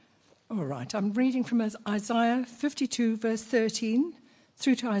All right, I'm reading from Isaiah 52, verse 13,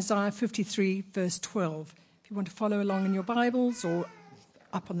 through to Isaiah 53, verse 12. If you want to follow along in your Bibles or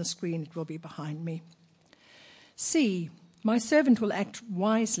up on the screen, it will be behind me. See, my servant will act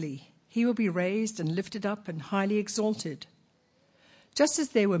wisely. He will be raised and lifted up and highly exalted. Just as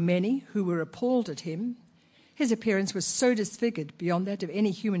there were many who were appalled at him, his appearance was so disfigured beyond that of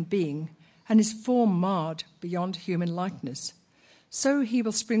any human being, and his form marred beyond human likeness. So he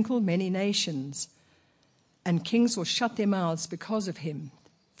will sprinkle many nations, and kings will shut their mouths because of him.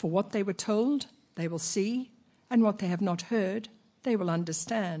 For what they were told, they will see, and what they have not heard, they will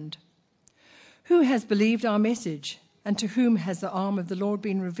understand. Who has believed our message, and to whom has the arm of the Lord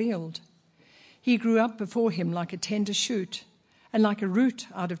been revealed? He grew up before him like a tender shoot, and like a root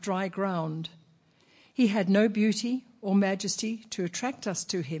out of dry ground. He had no beauty or majesty to attract us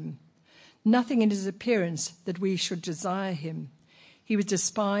to him, nothing in his appearance that we should desire him. He was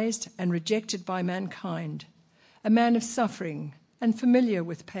despised and rejected by mankind, a man of suffering and familiar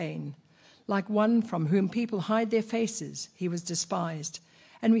with pain. Like one from whom people hide their faces, he was despised,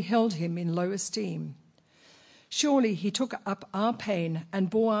 and we held him in low esteem. Surely he took up our pain and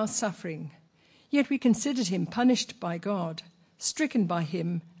bore our suffering, yet we considered him punished by God, stricken by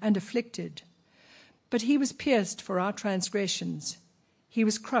him and afflicted. But he was pierced for our transgressions. He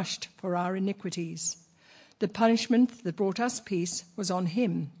was crushed for our iniquities. The punishment that brought us peace was on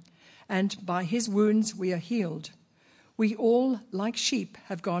him, and by his wounds we are healed. We all, like sheep,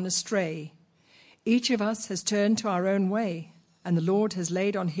 have gone astray. Each of us has turned to our own way, and the Lord has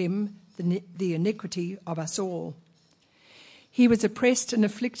laid on him the iniquity of us all. He was oppressed and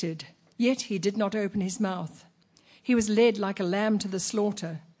afflicted, yet he did not open his mouth. He was led like a lamb to the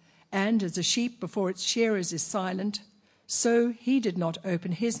slaughter, and as a sheep before its shearers is silent, so he did not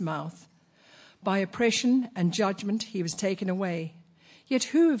open his mouth. By oppression and judgment he was taken away. Yet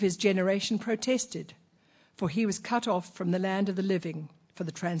who of his generation protested? For he was cut off from the land of the living. For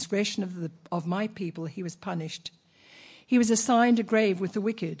the transgression of my people he was punished. He was assigned a grave with the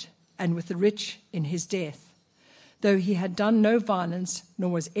wicked, and with the rich in his death, though he had done no violence,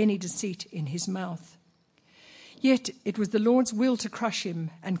 nor was any deceit in his mouth. Yet it was the Lord's will to crush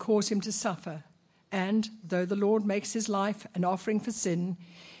him and cause him to suffer. And though the Lord makes his life an offering for sin,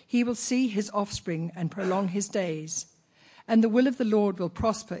 he will see his offspring and prolong his days, and the will of the Lord will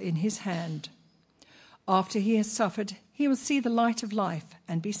prosper in his hand. After he has suffered, he will see the light of life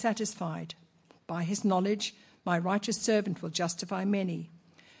and be satisfied. By his knowledge, my righteous servant will justify many,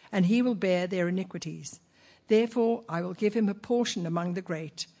 and he will bear their iniquities. Therefore, I will give him a portion among the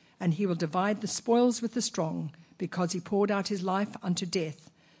great, and he will divide the spoils with the strong, because he poured out his life unto death,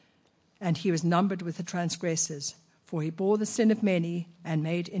 and he was numbered with the transgressors. For he bore the sin of many and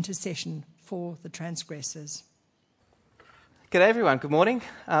made intercession for the transgressors. G'day everyone, good morning.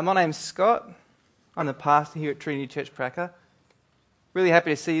 My name's Scott. I'm the pastor here at Trinity Church Paraka. Really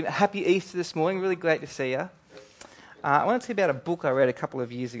happy to see you. Happy Easter this morning, really great to see you. I want to tell you about a book I read a couple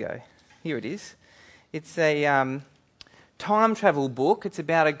of years ago. Here it is. It's a time travel book. It's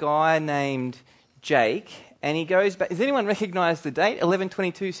about a guy named Jake, and he goes back. Does anyone recognise the date?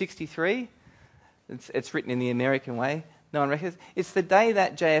 11/22/63? It's written in the American way. No one reckons. It's the day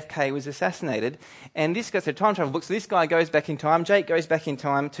that JFK was assassinated. And this guy's a time travel book. So this guy goes back in time. Jake goes back in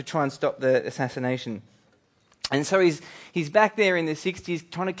time to try and stop the assassination. And so he's back there in the 60s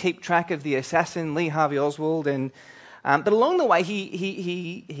trying to keep track of the assassin, Lee Harvey Oswald. But along the way,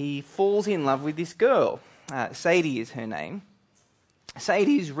 he falls in love with this girl. Sadie is her name.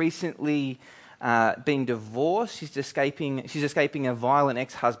 Sadie's recently been divorced. She's escaping a violent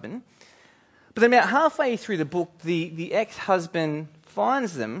ex-husband. But then about halfway through the book, the ex-husband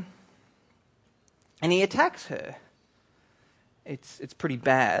finds them and he attacks her. It's pretty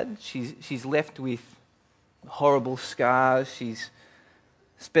bad. She's left with horrible scars. She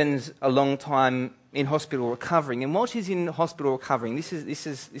spends a long time in hospital recovering. And while she's in hospital recovering, this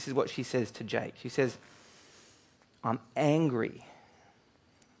is what she says to Jake. She says, "I'm angry.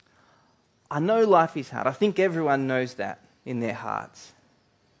 I know life is hard. I think everyone knows that in their hearts.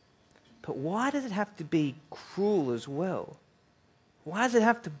 But why does it have to be cruel as well? Why does it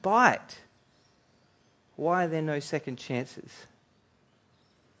have to bite? Why are there no second chances?"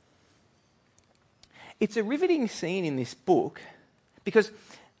 It's a riveting scene in this book because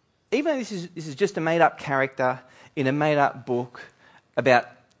even though this is just a made-up character in a made-up book about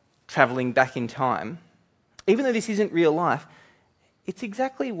travelling back in time, even though this isn't real life, it's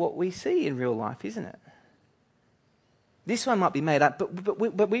exactly what we see in real life, isn't it? This one might be made up,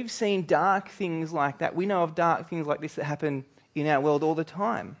 but we've seen dark things like that. We know of dark things like this that happen in our world all the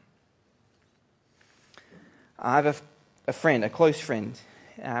time. I have a friend, a close friend,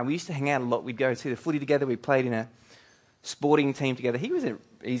 We used to hang out a lot. We'd go see the footy together. We played in a sporting team together. He was an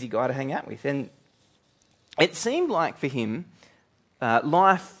easy guy to hang out with. And it seemed like for him,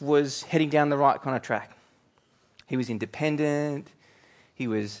 life was heading down the right kind of track. He was independent. He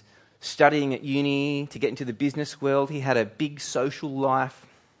was studying at uni to get into the business world. He had a big social life.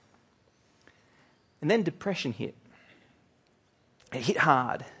 And then depression hit. It hit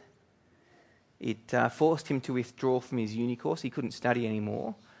hard. It forced him to withdraw from his uni course. He couldn't study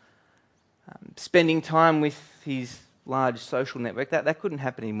anymore. Spending time with his large social network, that couldn't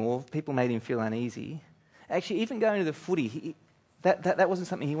happen anymore. People made him feel uneasy. Actually, even going to the footy, that wasn't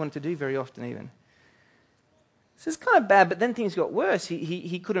something he wanted to do very often even. So it's kind of bad, but then things got worse.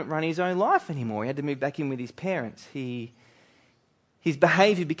 He couldn't run his own life anymore. He had to move back in with his parents. His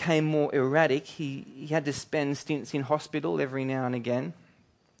behaviour became more erratic. He had to spend stints in hospital every now and again.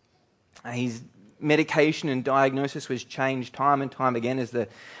 His medication and diagnosis was changed time and time again as the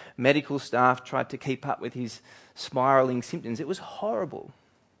medical staff tried to keep up with his spiralling symptoms. It was horrible.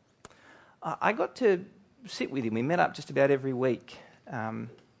 I got to sit with him. We met up just about every week.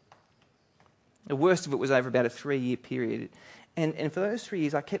 The worst of it was over about a 3-year period. And for those 3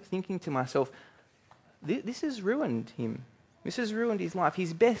 years, I kept thinking to myself, this has ruined him. This has ruined his life.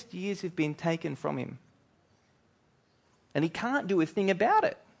 His best years have been taken from him. And he can't do a thing about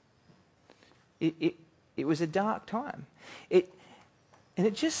it. It was a dark time. And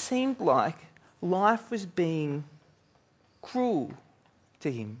it just seemed like life was being cruel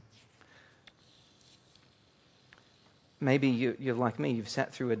to him. Maybe you're like me, you've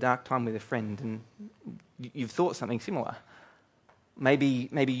sat through a dark time with a friend and you've thought something similar. Maybe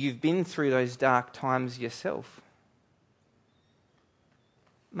you've been through those dark times yourself.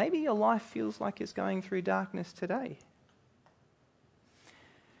 Maybe your life feels like it's going through darkness today.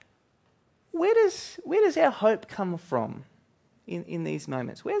 Where does our hope come from in these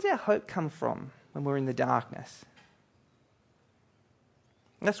moments? Where does our hope come from when we're in the darkness?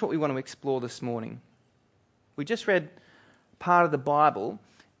 That's what we want to explore this morning. We just read part of the Bible,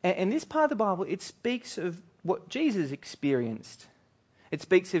 and this part of the Bible, it speaks of what Jesus experienced. It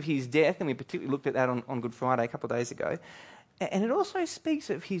speaks of his death, and we particularly looked at that on Good Friday a couple of days ago. And it also speaks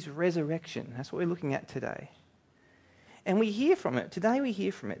of his resurrection. That's what we're looking at today. And we hear from it,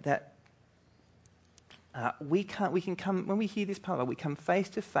 that we can come, when we hear this part, we come face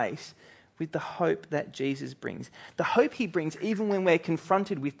to face with the hope that Jesus brings. The hope he brings even when we're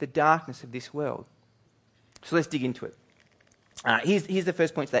confronted with the darkness of this world. So let's dig into it. Here's the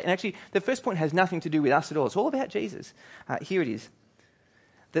first point today. And actually, the first point has nothing to do with us at all. It's all about Jesus. Here it is.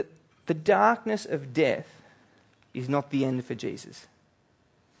 That the darkness of death is not the end for Jesus.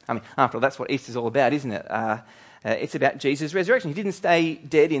 I mean, after all, that's what Easter's all about, isn't it? It's about Jesus' resurrection. He didn't stay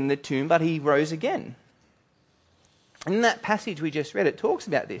dead in the tomb, but he rose again. And in that passage we just read, it talks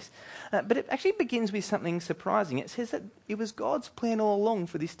about this. But it actually begins with something surprising. It says that it was God's plan all along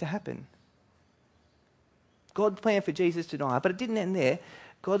for this to happen. God's plan for Jesus to die. But it didn't end there.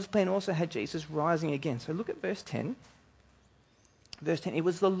 God's plan also had Jesus rising again. So look at verse 10. Verse 10, it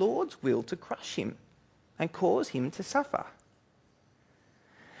was the Lord's will to crush him and cause him to suffer.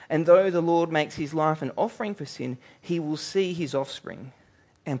 And though the Lord makes his life an offering for sin, he will see his offspring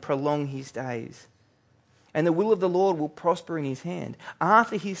and prolong his days. And the will of the Lord will prosper in his hand.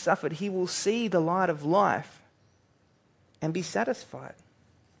 After he's suffered, he will see the light of life and be satisfied.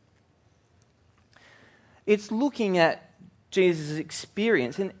 It's looking at Jesus'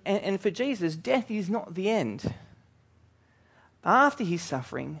 experience. And for Jesus, death is not the end. After his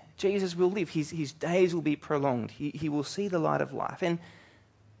suffering, Jesus will live. His days will be prolonged. He will see the light of life. And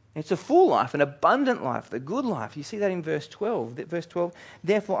it's a full life, an abundant life, the good life. You see that in verse 12. Verse 12,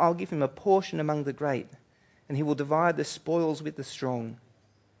 therefore I'll give him a portion among the great, and he will divide the spoils with the strong,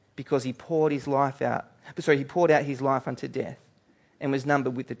 because he poured out his life unto death, and was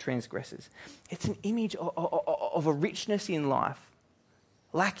numbered with the transgressors. It's an image of a richness in life,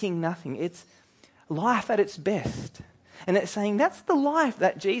 lacking nothing. It's life at its best. And it's saying that's the life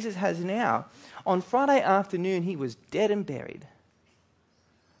that Jesus has now. On Friday afternoon, he was dead and buried.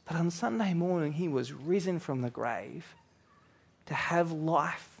 But on Sunday morning, he was risen from the grave to have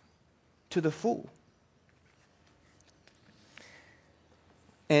life to the full.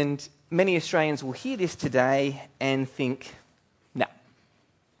 And many Australians will hear this today and think, no,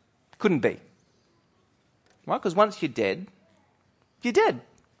 couldn't be. Why? Because once you're dead, you're dead.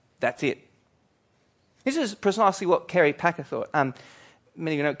 That's it. This is precisely what Kerry Packer thought.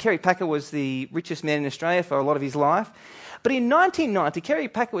 Many of you know, Kerry Packer was the richest man in Australia for a lot of his life. But in 1990, Kerry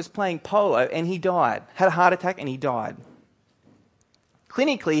Packer was playing polo and he died. Had a heart attack and he died.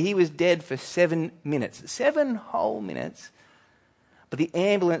 Clinically, he was dead for 7 minutes. 7 whole minutes. But the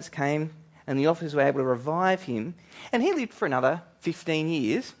ambulance came and the officers were able to revive him. And he lived for another 15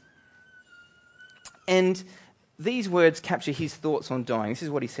 years. And these words capture his thoughts on dying. This is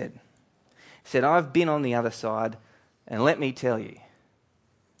what he said. He said, "I've been on the other side, and let me tell you,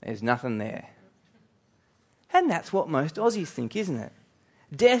 there's nothing there." And that's what most Aussies think, isn't it?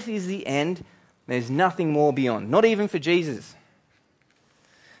 Death is the end. There's nothing more beyond, not even for Jesus.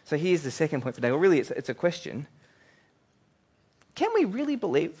 So here's the second point for today. Well, really, it's a question. Can we really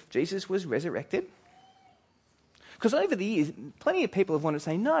believe Jesus was resurrected? Because over the years, plenty of people have wanted to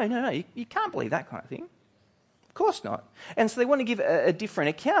say, no, you can't believe that kind of thing. Of course not. And so they want to give a different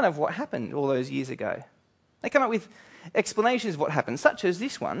account of what happened all those years ago. They come up with explanations of what happened, such as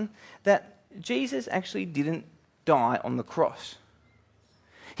this one, that Jesus actually didn't die on the cross.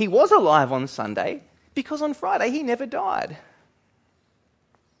 He was alive on Sunday because on Friday he never died.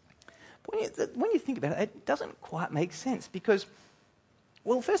 But when you think about it, it doesn't quite make sense because,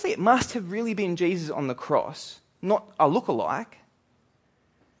 well, firstly, it must have really been Jesus on the cross, not a lookalike,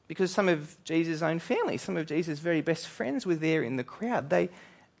 because some of Jesus' own family, some of Jesus' very best friends were there in the crowd.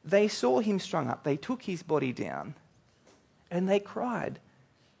 They saw him strung up, they took his body down, and they cried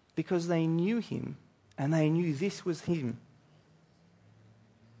because they knew him and they knew this was him.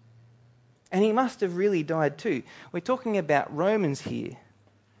 And he must have really died too. We're talking about Romans here.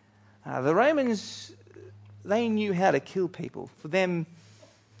 The Romans, they knew how to kill people. For them,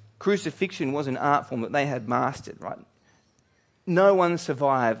 crucifixion was an art form that they had mastered, right? No one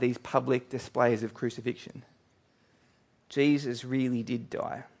survived these public displays of crucifixion. Jesus really did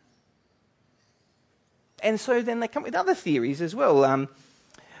die. And so then they come with other theories as well.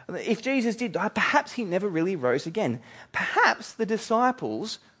 If Jesus did die, perhaps he never really rose again. Perhaps the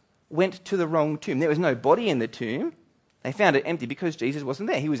disciples went to the wrong tomb. There was no body in the tomb. They found it empty because Jesus wasn't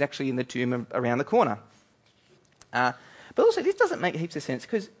there. He was actually in the tomb around the corner. But also, this doesn't make heaps of sense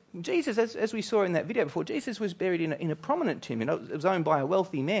because Jesus, as we saw in that video before, Jesus was buried in a prominent tomb. It was owned by a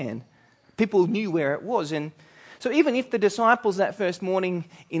wealthy man. People knew where it was. And so even if the disciples that first morning,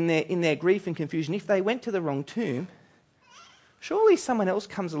 in their grief and confusion, if they went to the wrong tomb, surely someone else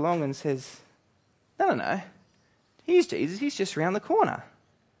comes along and says, no, here's Jesus, he's just around the corner.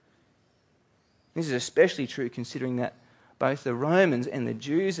 This is especially true considering that both the Romans and the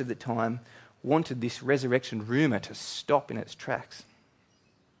Jews of the time wanted this resurrection rumour to stop in its tracks.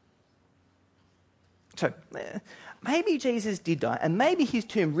 So maybe Jesus did die, and maybe his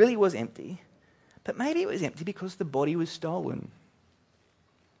tomb really was empty, but maybe it was empty because the body was stolen.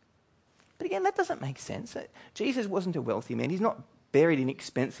 But again, that doesn't make sense. Jesus wasn't a wealthy man. He's not buried in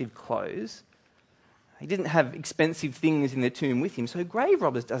expensive clothes. He didn't have expensive things in the tomb with him, so grave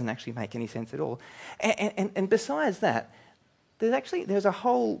robbers doesn't actually make any sense at all. And besides that, there's a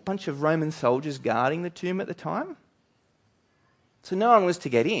whole bunch of Roman soldiers guarding the tomb at the time. So no one was to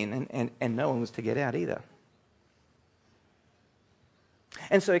get in, and no one was to get out either.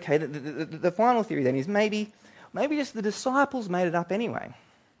 And so, okay, the final theory then is maybe just the disciples made it up anyway.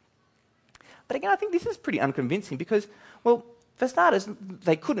 But again, I think this is pretty unconvincing because, well, for starters,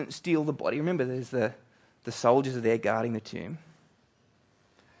 they couldn't steal the body. Remember, there's the soldiers are there guarding the tomb.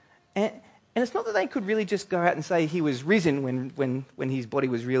 And it's not that they could really just go out and say he was risen when his body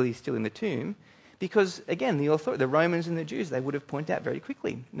was really still in the tomb, because, again, the Romans and the Jews, they would have pointed out very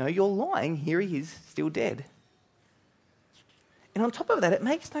quickly, no, you're lying, here he is, still dead. And on top of that, it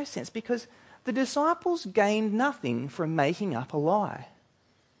makes no sense because the disciples gained nothing from making up a lie.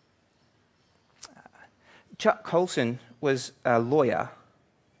 Chuck Colson was a lawyer.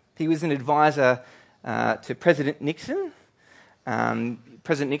 He was an advisor to President Nixon.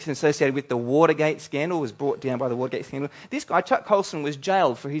 President Nixon, associated with the Watergate scandal, was brought down by the Watergate scandal. This guy, Chuck Colson, was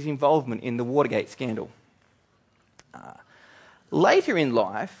jailed for his involvement in the Watergate scandal. Later in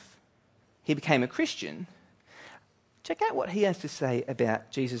life, he became a Christian. Check out what he has to say about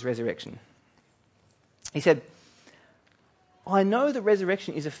Jesus' resurrection. He said, "I know the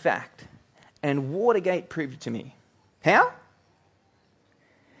resurrection is a fact, and Watergate proved it to me." How?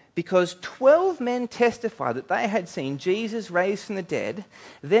 Because 12 men testified that they had seen Jesus raised from the dead,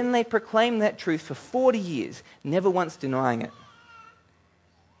 then they proclaimed that truth for 40 years, never once denying it.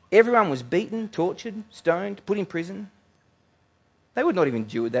 Everyone was beaten, tortured, stoned, put in prison. They would not have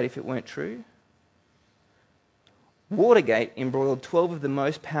endured that if it weren't true. Watergate embroiled 12 of the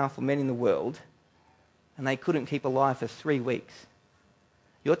most powerful men in the world, and they couldn't keep alive for 3 weeks.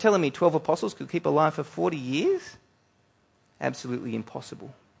 You're telling me 12 apostles could keep alive for 40 years? Absolutely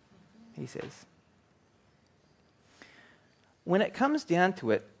impossible, he says. When it comes down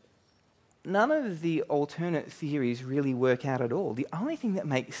to it, none of the alternate theories really work out at all. The only thing that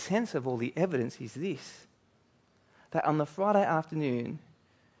makes sense of all the evidence is this. that on the Friday afternoon,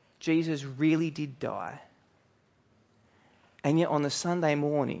 Jesus really did die. And yet on the Sunday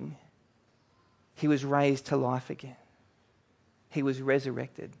morning, he was raised to life again. He was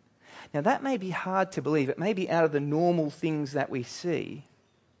resurrected. Now that may be hard to believe. It may be out of the normal things that we see.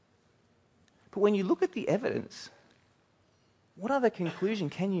 But when you look at the evidence, what other conclusion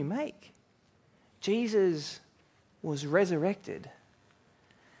can you make? Jesus was resurrected.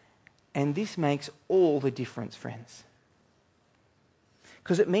 And this makes all the difference, friends.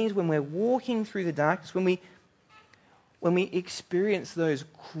 Because it means when we're walking through the darkness, when we experience those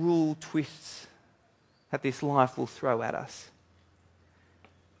cruel twists that this life will throw at us,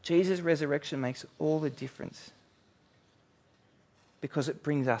 Jesus' resurrection makes all the difference because it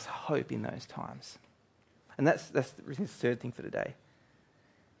brings us hope in those times. And that's the third thing for today.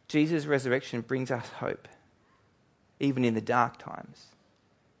 Jesus' resurrection brings us hope, even in the dark times.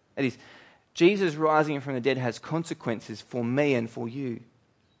 That is, Jesus rising from the dead has consequences for me and for you.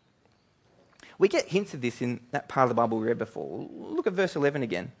 We get hints of this in that part of the Bible we read before. Look at verse 11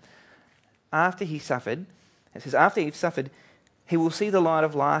 again. After he suffered, it says, after he suffered, he will see the light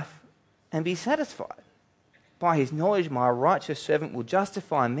of life and be satisfied. By his knowledge, my righteous servant will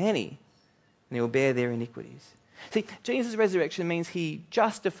justify many, and he will bear their iniquities. See, Jesus' resurrection means he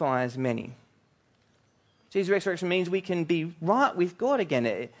justifies many. Jesus' resurrection means we can be right with God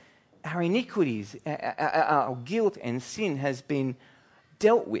again. Our iniquities, our guilt and sin has been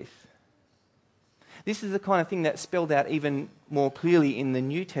dealt with. This is the kind of thing that's spelled out even more clearly in the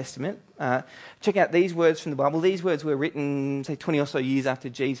New Testament. Check out these words from the Bible. These words were written, say, 20 or so years after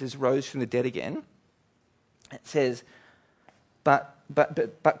Jesus rose from the dead again. It says, but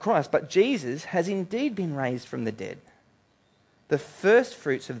Jesus has indeed been raised from the dead, the first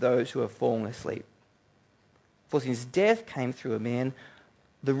fruits of those who have fallen asleep. For since death came through a man,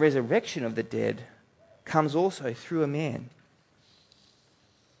 the resurrection of the dead comes also through a man.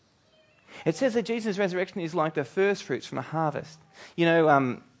 It says that Jesus' resurrection is like the first fruits from a harvest. You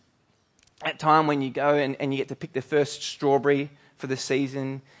know, at time when you go and you get to pick the first strawberry for the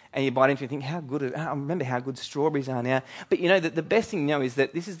season and you bite into it and think, I remember how good strawberries are now. But you know, that the best thing you know is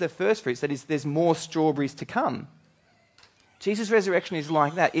that this is the first fruits, that is, there's more strawberries to come. Jesus' resurrection is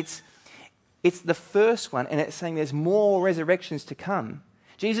like that. It's the first one, and it's saying there's more resurrections to come.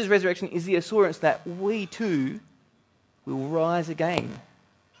 Jesus' resurrection is the assurance that we too will rise again.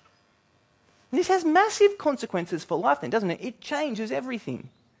 And this has massive consequences for life then, doesn't it? It changes everything.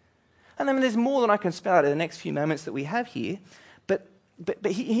 And I mean, there's more than I can spell out in the next few moments that we have here, but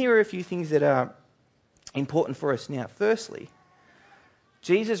here are a few things that are important for us now. Firstly,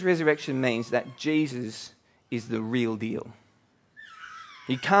 Jesus' resurrection means that Jesus is the real deal.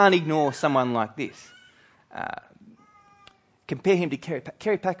 You can't ignore someone like this. Compare him to Kerry Packer.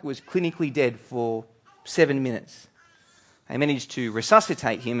 Kerry Packer was clinically dead for 7 minutes. They managed to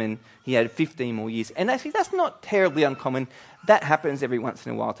resuscitate him and he had 15 more years. And actually, that's not terribly uncommon. That happens every once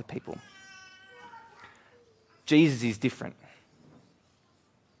in a while to people. Jesus is different.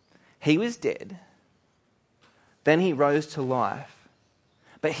 He was dead. Then he rose to life.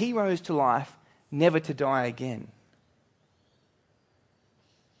 But he rose to life never to die again.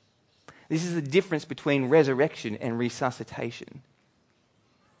 This is the difference between resurrection and resuscitation.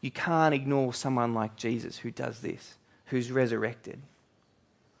 You can't ignore someone like Jesus who does this, who's resurrected.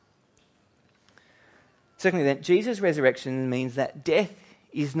 Secondly, then, Jesus' resurrection means that death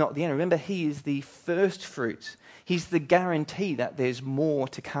is not the end. Remember, he is the first fruits. He's the guarantee that there's more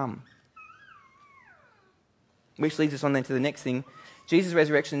to come. Which leads us on then to the next thing. Jesus'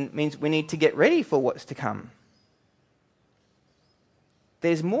 resurrection means we need to get ready for what's to come.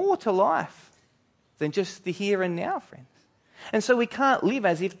 There's more to life than just the here and now, friends. And so we can't live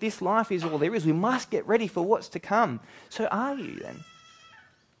as if this life is all there is. We must get ready for what's to come. So are you then?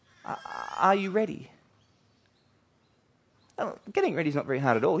 Are you ready? Well, getting ready is not very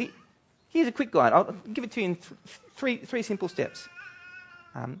hard at all. Here's a quick guide. I'll give it to you in three simple steps.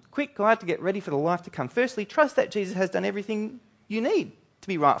 Quick guide to get ready for the life to come. Firstly, trust that Jesus has done everything you need to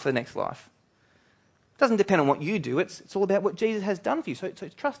be right for the next life. It doesn't depend on what you do. It's all about what Jesus has done for you. So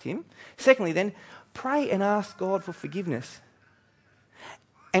trust him. Secondly, then, pray and ask God for forgiveness.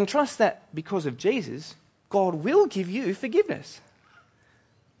 And trust that because of Jesus, God will give you forgiveness.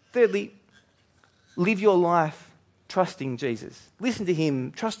 Thirdly, live your life trusting Jesus. Listen to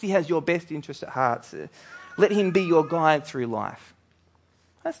him. Trust he has your best interests at heart. Let him be your guide through life.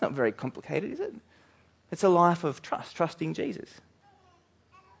 That's not very complicated, is it? It's a life of trust, trusting Jesus.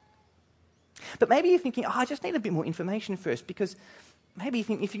 But maybe you're thinking, I just need a bit more information first, because maybe you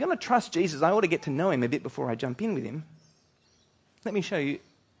think, if you're going to trust Jesus, I ought to get to know him a bit before I jump in with him. Let me show you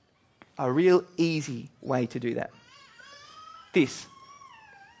a real easy way to do that. This.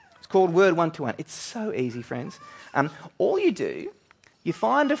 It's called Word 121. It's so easy, friends. All you do, you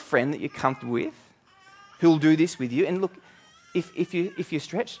find a friend that you're comfortable with who'll do this with you. And look, if you're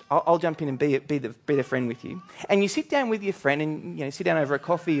stretched, I'll jump in and be the friend with you. And you sit down with your friend and sit down over a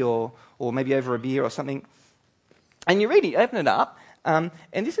coffee or maybe over a beer or something. And you read it, you open it up, and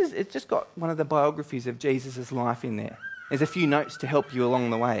it's just got one of the biographies of Jesus' life in there. There's a few notes to help you along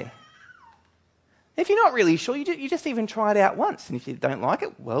the way. If you're not really sure, you just even try it out once. And if you don't like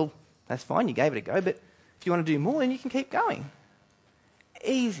it, well, that's fine, you gave it a go. But if you want to do more, then you can keep going.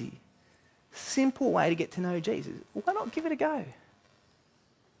 Easy, simple way to get to know Jesus. Why not give it a go?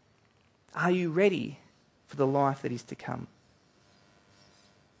 Are you ready for the life that is to come?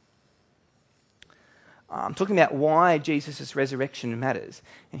 I'm talking about why Jesus' resurrection matters.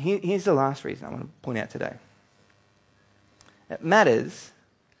 And here's the last reason I want to point out today. It matters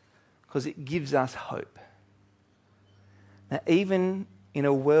because it gives us hope. Now, even in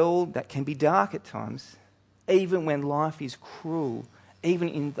a world that can be dark at times, even when life is cruel, even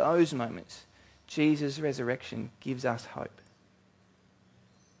in those moments, Jesus' resurrection gives us hope.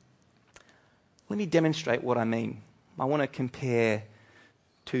 Let me demonstrate what I mean. I want to compare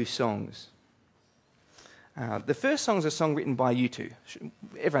two songs. The first song is a song written by U2.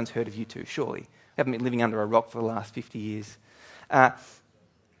 Everyone's heard of U2, surely. Haven't been living under a rock for the last 50 years.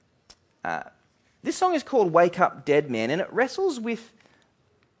 This song is called Wake Up Dead Man, and it wrestles with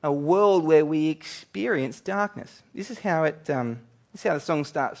a world where we experience darkness. This is how the song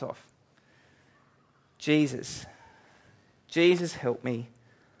starts off. Jesus, help me.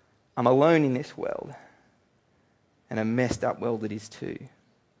 I'm alone in this world, and a messed up world it is too.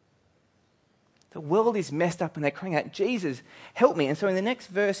 The world is messed up and they're crying out, Jesus, help me. And so in the next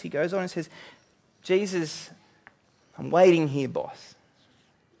verse he goes on and says, Jesus, I'm waiting here, boss.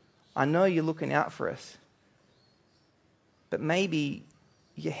 I know you're looking out for us, but maybe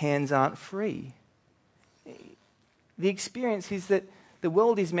your hands aren't free. The experience is that the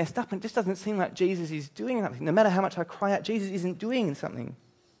world is messed up and it just doesn't seem like Jesus is doing something. No matter how much I cry out, Jesus isn't doing something.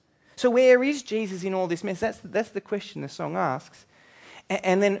 So where is Jesus in all this mess? That's the question the song asks.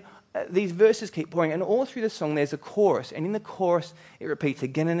 And then these verses keep pouring, and all through the song there's a chorus, and in the chorus it repeats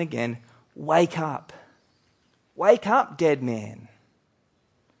again and again, wake up, dead man.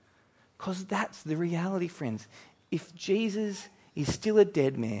 Because that's the reality, friends. If Jesus is still a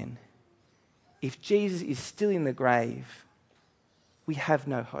dead man, if Jesus is still in the grave, we have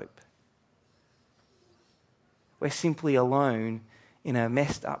no hope. We're simply alone in a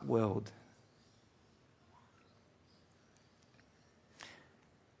messed up world.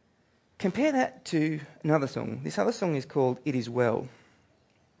 Compare that to another song. This other song is called It Is Well.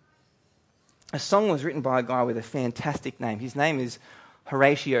 A song was written by a guy with a fantastic name. His name is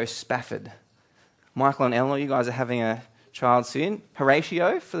Horatio Spafford. Michael and Eleanor, you guys are having a child soon.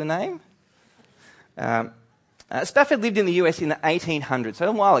 Horatio for the name. Spafford lived in the US in the 1800s, so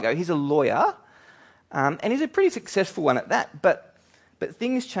a while ago. He's a lawyer, and he's a pretty successful one at that. But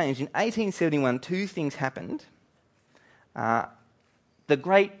things changed. In 1871, two things happened. The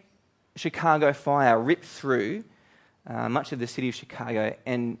Great Chicago Fire ripped through much of the city of Chicago,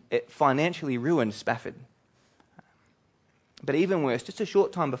 and it financially ruined Spafford. But even worse, just a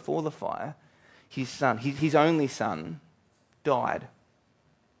short time before the fire, his son, his only son, died.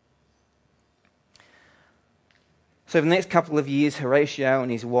 So for the next couple of years, Horatio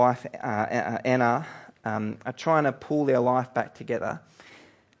and his wife, Anna, are trying to pull their life back together.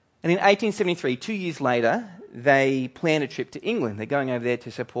 And in 1873, 2 years later, they plan a trip to England. They're going over there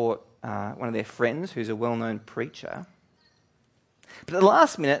to support one of their friends who's a well-known preacher. But at the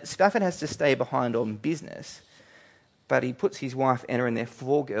last minute, Spafford has to stay behind on business. But he puts his wife Anna and their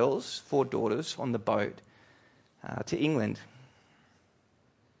 4 daughters, on the boat to England.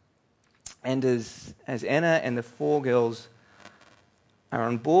 And as Anna and the 4 girls are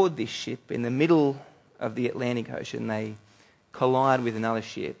on board this ship, in the middle of the Atlantic Ocean, they collide with another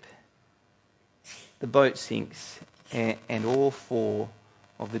ship. The boat sinks, and all 4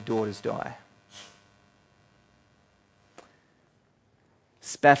 of the daughters die.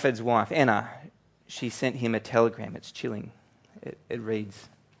 Spafford's wife, Anna, she sent him a telegram. It's chilling. It reads,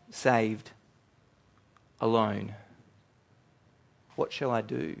 "Saved, alone. What shall I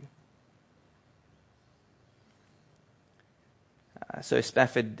do?" So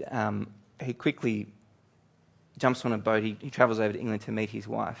Spafford, he quickly jumps on a boat. He travels over to England to meet his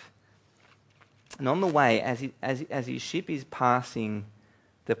wife. And on the way, as his ship is passing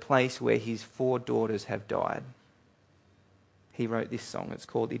the place where his 4 daughters have died, he wrote this song. It's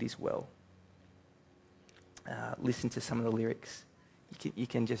called It Is Well. Listen to some of the lyrics. You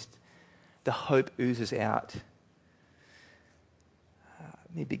can just, the hope oozes out.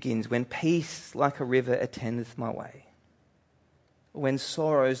 He begins, when peace like a river attendeth my way, when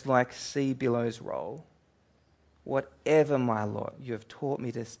sorrows like sea billows roll, whatever my lot you have taught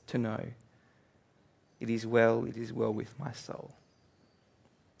me to know, it is well with my soul.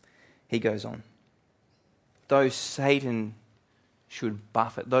 He goes on. Though Satan should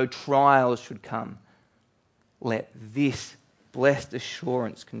buffet, though trials should come, let this blessed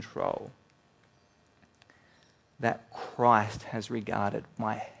assurance control, that Christ has regarded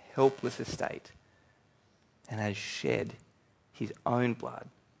my helpless estate and has shed his own blood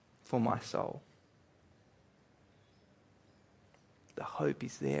for my soul. The hope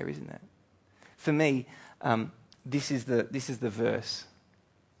is there, isn't it? For me, this is the verse.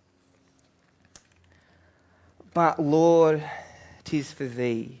 But Lord, 'tis for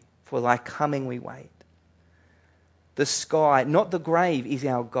thee, for thy coming we wait. The sky, not the grave, is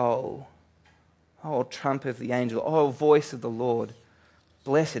our goal. Oh, trump of the angel, oh, voice of the Lord,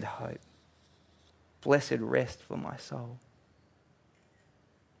 blessed hope, blessed rest for my soul.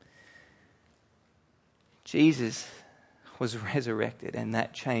 Jesus was resurrected, and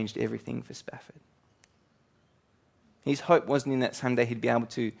that changed everything for Spafford. His hope wasn't in that someday he'd be able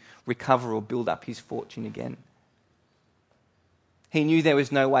to recover or build up his fortune again. He knew there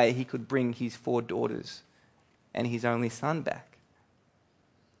was no way he could bring his 4 daughters and his only son back.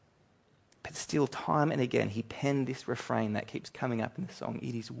 But still, time and again, he penned this refrain that keeps coming up in the song,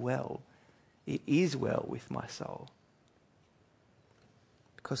 it is well with my soul.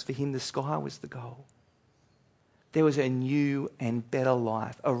 Because for him, the sky was the goal. There was a new and better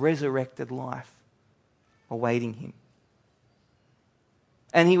life, a resurrected life awaiting him.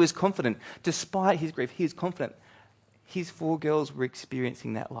 And he was confident, despite his grief, he was confident his 4 girls were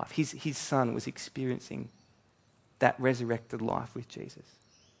experiencing that life. His son was experiencing that resurrected life with Jesus.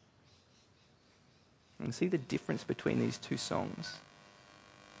 And see the difference between these 2 songs.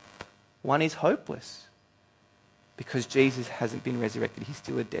 One is hopeless because Jesus hasn't been resurrected. He's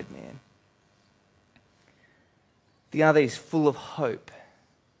still a dead man. The other is full of hope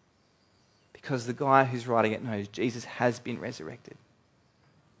because the guy who's writing it knows Jesus has been resurrected.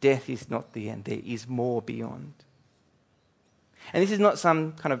 Death is not the end. There is more beyond. And this is not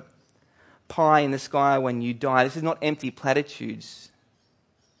some kind of pie in the sky when you die. This is not empty platitudes.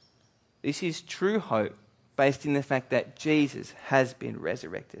 This is true hope based in the fact that Jesus has been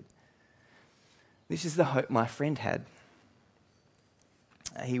resurrected. This is the hope my friend had.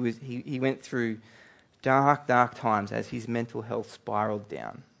 He went through dark times as his mental health spiraled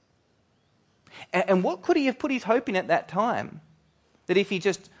down. And what could he have put his hope in at that time? That if he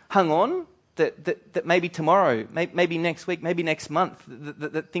just hung on, that maybe tomorrow, maybe next week, maybe next month,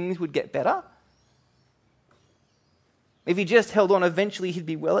 that things would get better? If he just held on, eventually he'd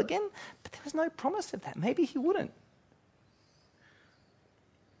be well again. But there was no promise of that. Maybe he wouldn't.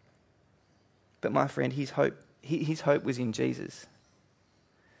 But my friend, his hope was in Jesus.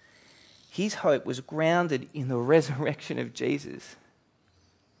 His hope was grounded in the resurrection of Jesus.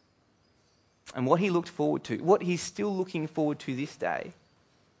 And what he looked forward to, what he's still looking forward to this day,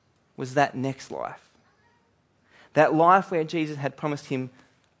 was that next life. That life where Jesus had promised him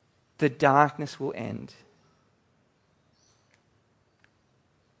the darkness will end.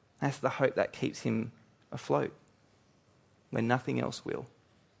 That's the hope that keeps him afloat when nothing else will.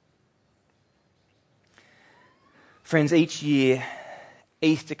 Friends, each year,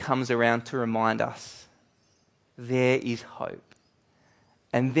 Easter comes around to remind us there is hope.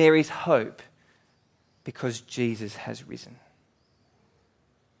 And there is hope because Jesus has risen.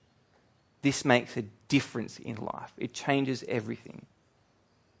 This makes a difference in life. It changes everything.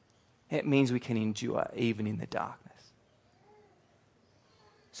 It means we can endure even in the darkness.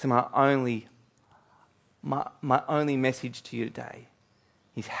 So my only message to you today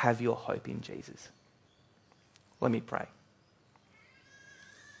is have your hope in Jesus. Let me pray.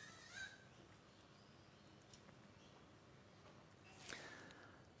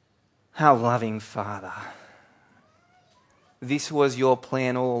 Our loving Father, this was your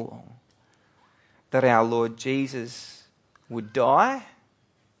plan all along, that our Lord Jesus would die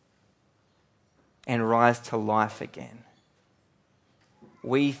and rise to life again.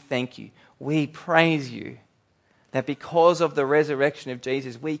 We thank you. We praise you that because of the resurrection of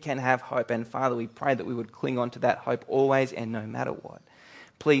Jesus, we can have hope. And Father, we pray that we would cling on to that hope always and no matter what.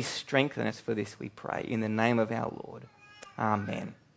 Please strengthen us for this, we pray, in the name of our Lord. Amen.